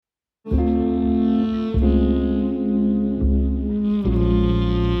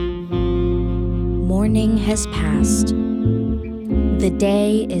morning has passed. The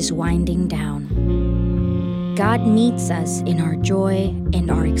day is winding down. God meets us in our joy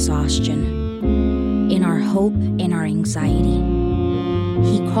and our exhaustion, in our hope and our anxiety.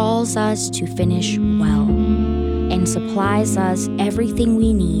 He calls us to finish well and supplies us everything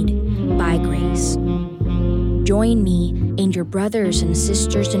we need by grace. Join me and your brothers and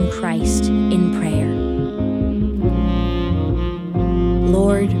sisters in Christ in prayer.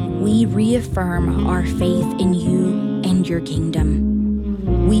 Lord, we reaffirm our faith in you and your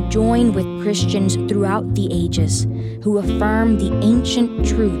kingdom. We join with Christians throughout the ages who affirm the ancient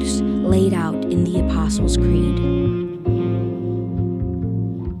truths laid out in the Apostles' Creed.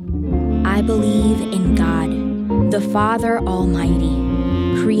 I believe in God, the Father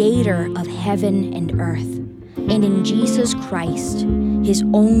Almighty, creator of heaven and earth, and in Jesus Christ, his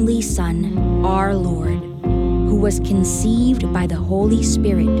only Son, our Lord, who was conceived by the Holy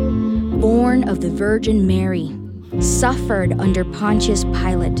Spirit, born of the Virgin Mary, suffered under Pontius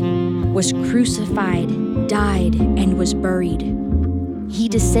Pilate, was crucified, died, and was buried. He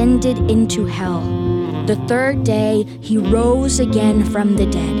descended into hell. The third day, he rose again from the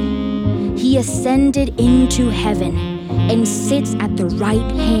dead. He ascended into heaven and sits at the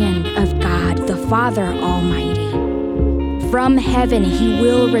right hand of God, the Father Almighty. From heaven he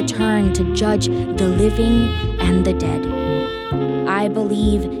will return to judge the living and the dead. I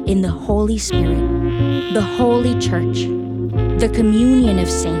believe in the Holy Spirit, the Holy Church, the communion of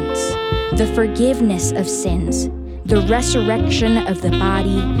saints, the forgiveness of sins, the resurrection of the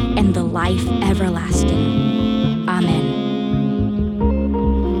body, and the life everlasting. Amen.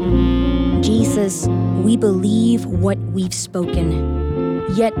 Jesus, we believe what we've spoken.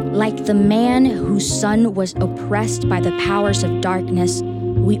 Yet, like the man whose son was oppressed by the powers of darkness,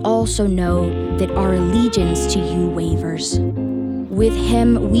 we also know that our allegiance to you wavers. With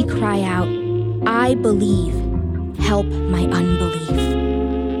him we cry out, I believe, help my unbelief.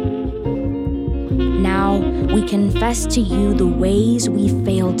 Now we confess to you the ways we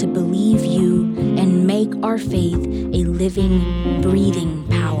fail to believe you and make our faith a living, breathing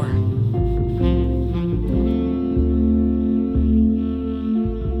power.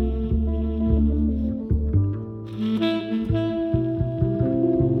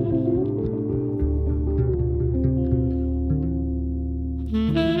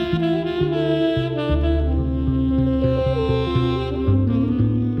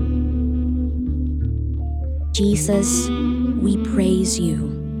 Jesus, we praise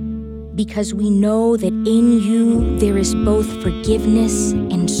you because we know that in you there is both forgiveness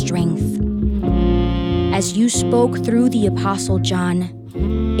and strength. As you spoke through the Apostle John,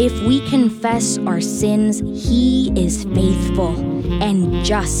 if we confess our sins, he is faithful and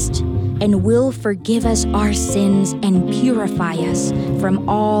just and will forgive us our sins and purify us from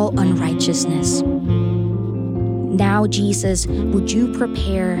all unrighteousness. Now, Jesus, would you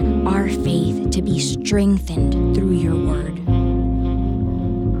prepare our faith to be strengthened through your word?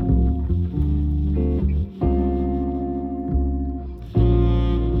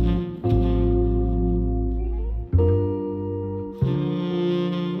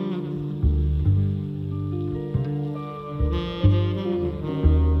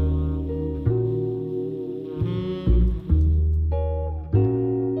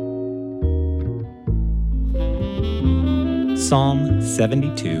 Psalm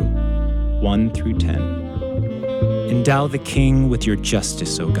 72, 1 through 10. Endow the king with your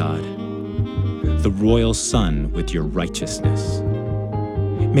justice, O God, the royal son with your righteousness.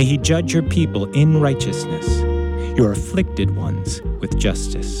 May he judge your people in righteousness, your afflicted ones with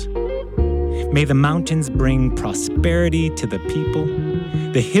justice. May the mountains bring prosperity to the people,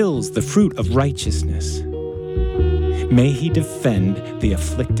 the hills the fruit of righteousness. May he defend the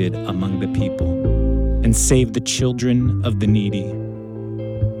afflicted among the people and save the children of the needy.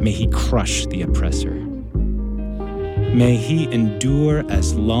 May he crush the oppressor. May he endure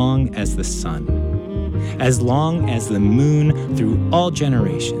as long as the sun, as long as the moon through all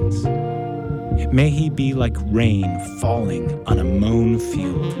generations. May he be like rain falling on a mown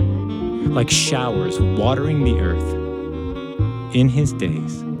field, like showers watering the earth. In his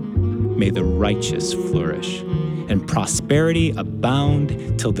days, may the righteous flourish and prosperity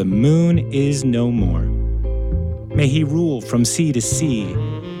abound till the moon is no more. May he rule from sea to sea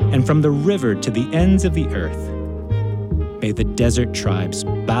and from the river to the ends of the earth. May the desert tribes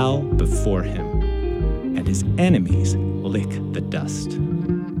bow before him and his enemies lick the dust.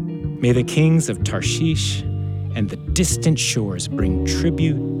 May the kings of Tarshish and the distant shores bring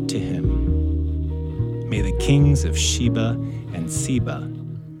tribute to him. May the kings of Sheba and Seba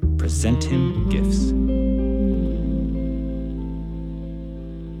present him gifts.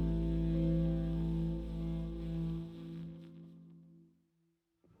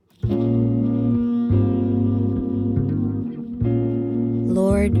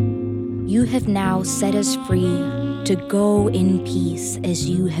 Lord, you have now set us free to go in peace as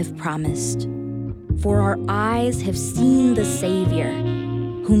you have promised. For our eyes have seen the Savior,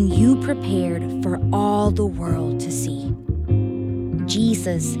 whom you prepared for all the world to see.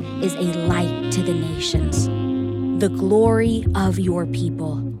 Jesus is a light to the nations, the glory of your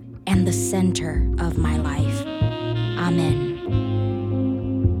people, and the center of my life. Amen.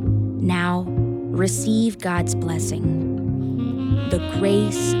 Now, receive God's blessing. The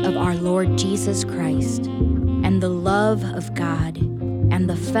grace of our Lord Jesus Christ, and the love of God, and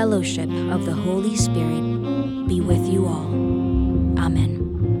the fellowship of the Holy Spirit be with you all. Amen.